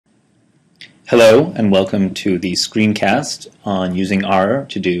Hello and welcome to the screencast on using R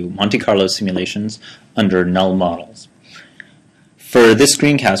to do Monte Carlo simulations under null models. For this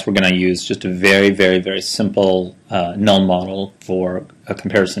screencast we're going to use just a very simple null model for a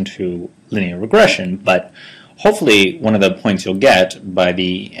comparison to linear regression, but hopefully one of the points you'll get by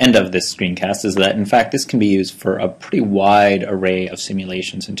the end of this screencast is that in fact this can be used for a pretty wide array of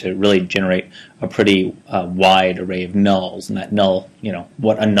simulations and to really generate a pretty wide array of nulls, and that null,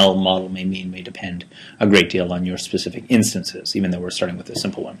 what a null model may mean may depend a great deal on your specific instances, even though we're starting with a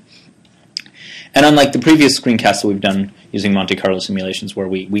simple one. And unlike the previous screencasts that we've done using Monte Carlo simulations where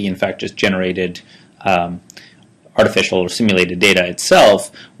we in fact just generated artificial or simulated data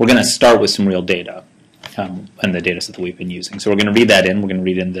itself, we're going to start with some real data. And the data set that we've been using. So we're going to read that in. We're going to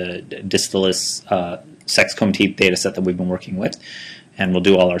read in the Distilis sex comb teeth data set that we've been working with. And we'll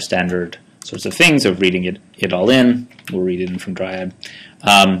do all our standard sorts of things of reading it all in. We'll read it in from Dryad.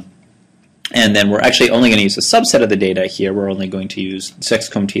 And then we're actually only going to use a subset of the data here. We're only going to use sex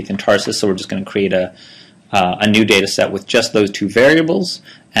comb teeth and tarsus. So we're just going to create a new data set with just those two variables.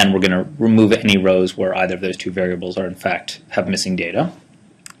 And we're going to remove any rows where either of those two variables are in fact have missing data.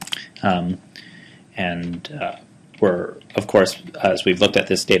 We're, of course, as we've looked at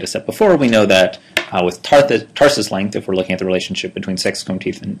this data set before, we know that with tarsus length, if we're looking at the relationship between sex comb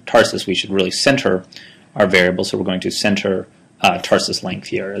teeth and tarsus, we should really center our variable. So we're going to center tarsus length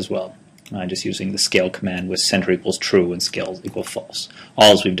here as well, just using the scale command with center equals true and scale equal false,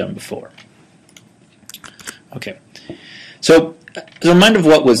 all as we've done before. Okay, so as a reminder of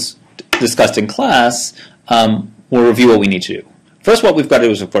what was discussed in class, we'll review what we need to do. First, what we've got to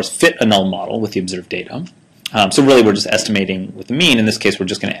do is, of course, fit a null model with the observed data. So really, we're just estimating with the mean. In this case, we're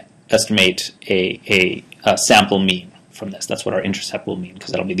just going to estimate a sample mean from this. That's what our intercept will mean,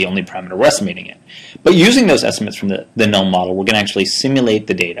 because that'll be the only parameter we're estimating it. But using those estimates from the null model, we're going to actually simulate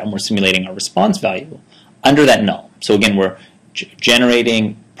the data, and we're simulating our response value under that null. So again, we're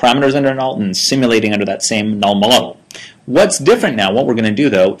generating parameters under null and simulating under that same null model. What's different now, what we're going to do,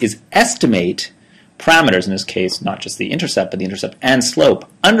 though, is estimate parameters, in this case, not just the intercept, but the intercept and slope,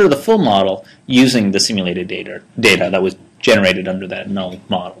 under the full model using the simulated data that was generated under that null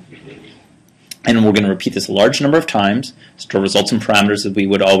model. And we're going to repeat this a large number of times, store results and parameters as we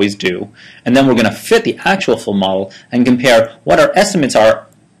would always do, and then we're going to fit the actual full model and compare what our estimates are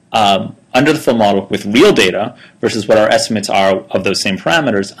under the full model with real data versus what our estimates are of those same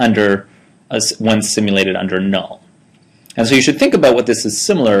parameters under when simulated under null. And so you should think about what this is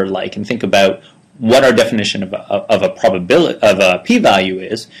similar like and think about what our definition of a probability of a p-value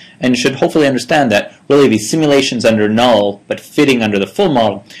is, and you should hopefully understand that really these simulations under null but fitting under the full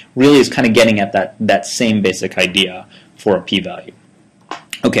model really is kind of getting at that same basic idea for a p-value.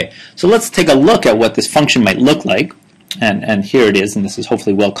 Okay, so let's take a look at what this function might look like, and here it is, and this is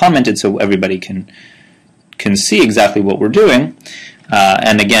hopefully well commented so everybody can see exactly what we're doing.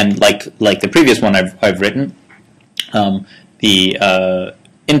 And again, like the previous one I've written,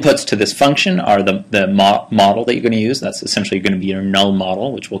 inputs to this function are the model that you're going to use. That's essentially going to be your null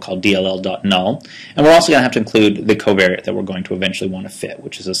model, which we'll call dll.null. And we're also going to have to include the covariate that we're going to eventually want to fit,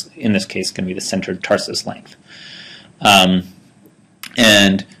 which is, in this case, going to be the centered tarsus length.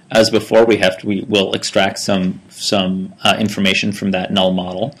 And as before, we will extract some information from that null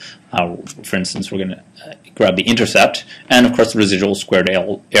model. For instance, we're going to grab the intercept, and of course the residual squared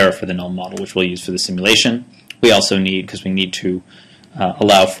error for the null model, which we'll use for the simulation. We also need, because we need to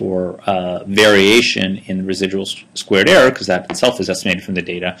allow for variation in residual squared error, because that itself is estimated from the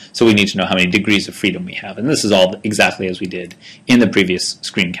data, so we need to know how many degrees of freedom we have. And this is all exactly as we did in the previous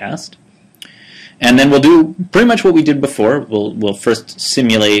screencast. And then we'll do pretty much what we did before. We'll first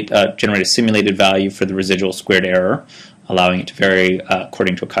simulate, generate a simulated value for the residual squared error, allowing it to vary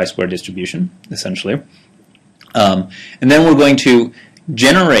according to a chi-square distribution, essentially. And then we're going to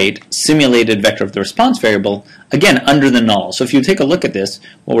generate simulated vector of the response variable, again, under the null. So if you take a look at this,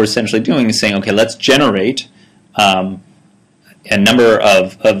 what we're essentially doing is saying, okay, let's generate a number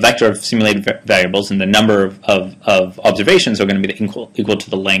of a vector of simulated variables, and the number of observations are going to be equal to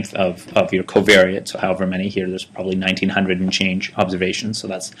the length of your covariate. So however many here, there's probably 1900 and change observations, so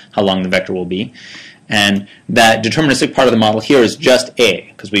that's how long the vector will be. And that deterministic part of the model here is just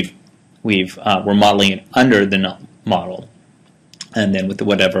A, because we're modeling it under the null model, and then with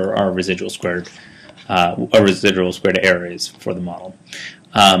whatever our residual squared error is for the model.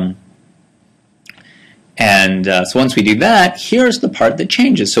 So once we do that, here's the part that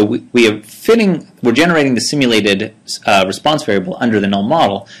changes. So we're generating the simulated response variable under the null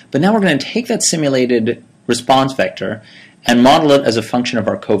model, but now we're going to take that simulated response vector and model it as a function of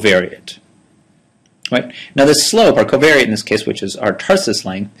our covariate. Right? Now the slope, our covariate in this case, which is our tarsus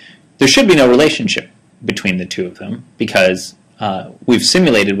length, there should be no relationship between the two of them because we've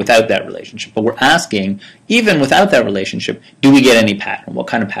simulated without that relationship. But we're asking, even without that relationship, do we get any pattern? What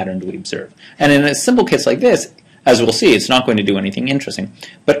kind of pattern do we observe? And in a simple case like this, as we'll see, it's not going to do anything interesting.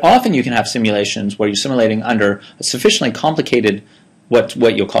 But often you can have simulations where you're simulating under a sufficiently complicated, what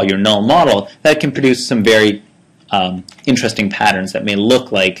you'll call your null model, that can produce some very interesting patterns that may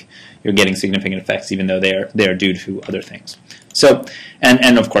look like you're getting significant effects even though they're due to other things. So,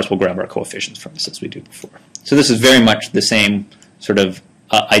 and of course we'll grab our coefficients from this as we do before. So this is very much the same sort of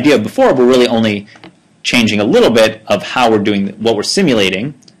idea before. We're really only changing a little bit of how we're doing what we're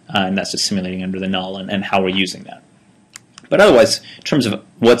simulating, and that's just simulating under the null and how we're using that. But otherwise, in terms of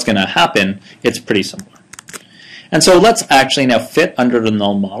what's going to happen, it's pretty similar. And so let's actually now fit under the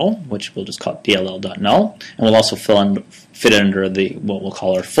null model, which we'll just call dll.null, and we'll also fit under what we'll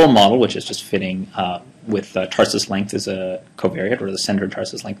call our full model, which is just fitting with Tarsus length as a covariate, or the centered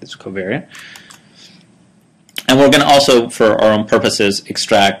Tarsus length as a covariate. And we're going to also, for our own purposes,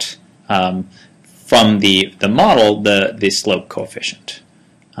 extract from the model the slope coefficient.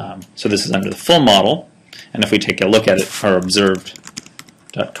 So this is under the full model, and if we take a look at it, our observed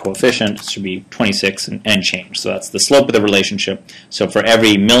coefficient should be 26 and change. So that's the slope of the relationship. So for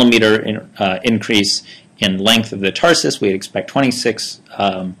every millimeter increase in length of the tarsus, we'd expect 26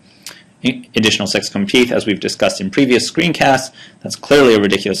 additional sexcomb teeth, as we've discussed in previous screencasts. That's clearly a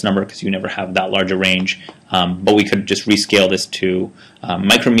ridiculous number because you never have that large a range. But we could just rescale this to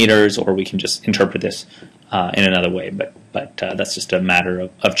micrometers, or we can just interpret this in another way. But that's just a matter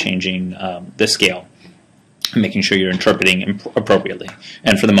of changing the scale and making sure you're interpreting appropriately.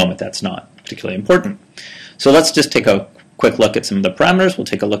 And for the moment, that's not particularly important. So let's just take a quick look at some of the parameters. We'll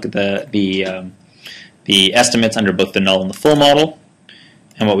take a look at the estimates under both the null and the full model.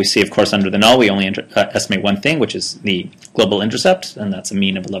 And what we see, of course, under the null, we only estimate one thing, which is the global intercept, and that's a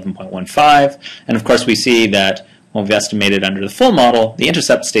mean of 11.15. And of course, we see that when we've estimated under the full model, the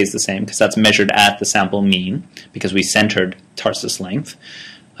intercept stays the same because that's measured at the sample mean because we centered tarsus length.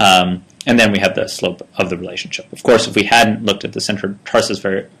 And then we have the slope of the relationship. Of course, if we hadn't looked at the centered tarsus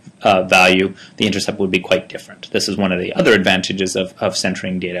value, the intercept would be quite different. This is one of the other advantages of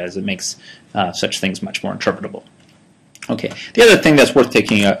centering data, as it makes such things much more interpretable. Okay, the other thing that's worth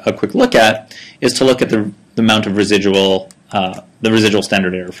taking a quick look at is to look at the amount of residual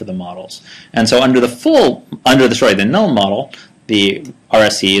standard error for the models. And so under the null model, the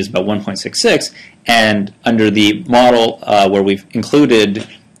RSE is about 1.66, and under the model where we've included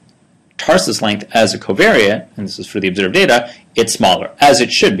tarsus length as a covariate, and this is for the observed data, it's smaller, as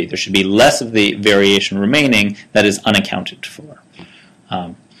it should be. There should be less of the variation remaining that is unaccounted for.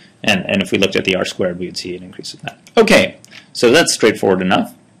 And if we looked at the R-squared, we would see an increase in that. Okay, so that's straightforward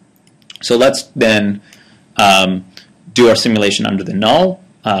enough. So let's then do our simulation under the null.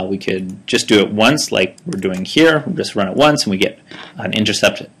 We could just do it once, like we're doing here. We'll just run it once, and we get an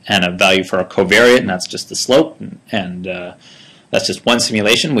intercept and a value for our covariate, and that's just the slope. And that's just one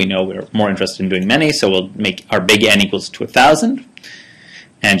simulation. We know we're more interested in doing many, so we'll make our big N equals to 1,000.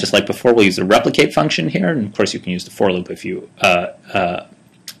 And just like before, we'll use the replicate function here. And of course, you can use the for loop if you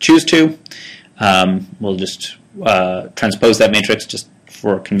choose to. We'll just transpose that matrix just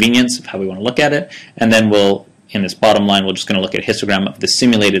for convenience of how we want to look at it. And then we'll, in this bottom line, we're just going to look at a histogram of the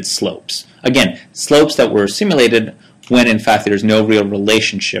simulated slopes. Again, slopes that were simulated when in fact there's no real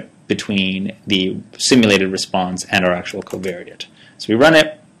relationship between the simulated response and our actual covariate. So we run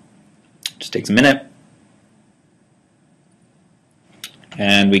it, just takes a minute,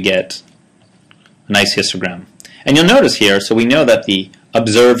 and we get a nice histogram. And you'll notice here, so we know that the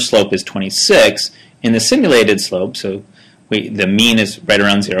observed slope is 26. In the simulated slope, so the mean is right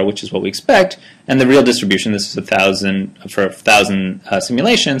around 0, which is what we expect, and the real distribution, this is 1,000 for 1,000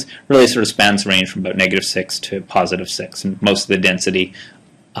 simulations, really sort of spans the range from about -6 to +6, and most of the density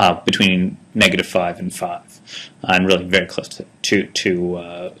between -5 and 5, and really very close to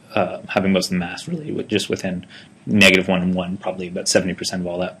having most of the mass really just within -1 and 1, probably about 70% of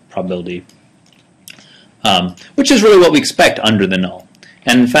all that probability, which is really what we expect under the null.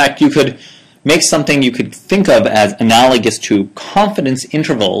 And in fact, you could make something you could think of as analogous to confidence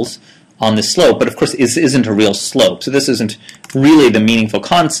intervals on the slope, but of course this isn't a real slope, so this isn't really the meaningful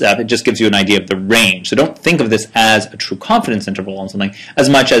concept. It just gives you an idea of the range. So don't think of this as a true confidence interval on something as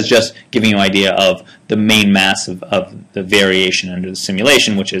much as just giving you an idea of the main mass of the variation under the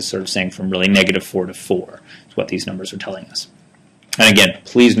simulation, which is sort of saying from really -4 to 4 is what these numbers are telling us. And again,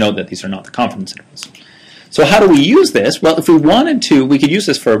 please note that these are not the confidence intervals. So how do we use this? Well, if we wanted to, we could use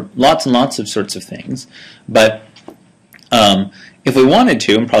this for lots and lots of sorts of things, but if we wanted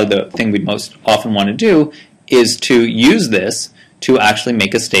to, and probably the thing we'd most often want to do, is to use this to actually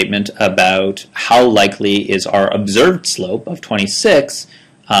make a statement about how likely is our observed slope of 26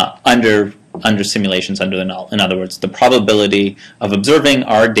 under simulations under the null. In other words, the probability of observing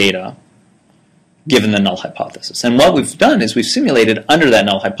our data given the null hypothesis. And what we've done is we've simulated under that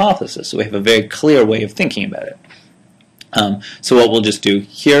null hypothesis, so we have a very clear way of thinking about it. So what we'll just do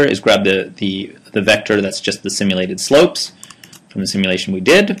here is grab the vector that's just the simulated slopes from the simulation we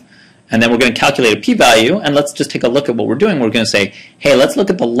did, and then we're going to calculate a p-value, and let's just take a look at what we're doing. We're going to say, hey, let's look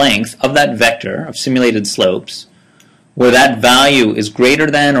at the length of that vector of simulated slopes where that value is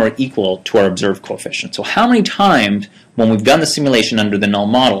greater than or equal to our observed coefficient. So how many times when we've done the simulation under the null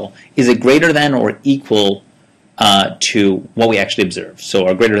model is it greater than or equal to what we actually observe? So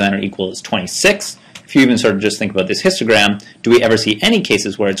our greater than or equal is 26. If you even sort of just think about this histogram, do we ever see any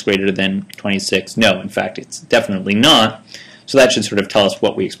cases where it's greater than 26? No, in fact, it's definitely not. So that should sort of tell us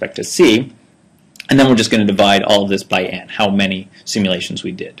what we expect to see. And then we're just going to divide all of this by n, how many simulations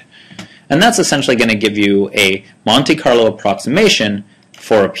we did. And that's essentially going to give you a Monte Carlo approximation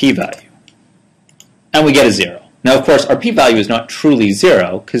for a p-value. And we get a 0. Now, of course, our p-value is not truly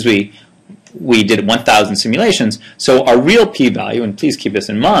 0 because we did 1,000 simulations. So our real p-value, and please keep this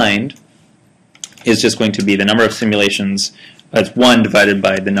in mind, is just going to be the number of simulations as 1 divided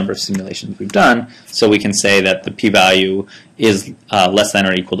by the number of simulations we've done. So we can say that the p-value is less than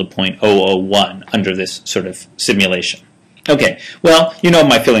or equal to 0.001 under this sort of simulation. Okay, well, you know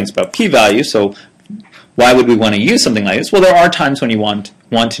my feelings about p-value, so why would we want to use something like this? Well, there are times when you want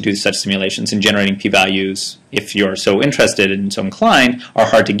to do such simulations, and generating p-values, if you're so interested and so inclined, are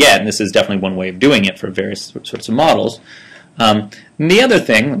hard to get, and this is definitely one way of doing it for various sorts of models. And the other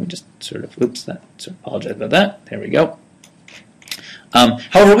thing, let me just sort of, apologize about that, there we go.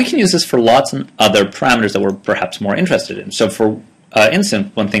 However, we can use this for lots of other parameters that we're perhaps more interested in. So for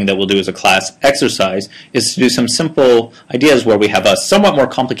instance, one thing that we'll do as a class exercise is to do some simple ideas where we have a somewhat more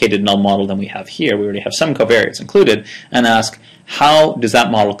complicated null model than we have here. We already have some covariates included, and ask how does that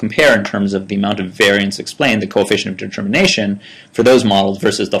model compare in terms of the amount of variance explained, the coefficient of determination, for those models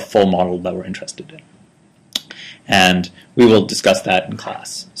versus the full model that we're interested in. And we will discuss that in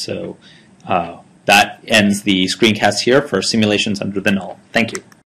class. So that ends the screencast here for simulations under the null. Thank you.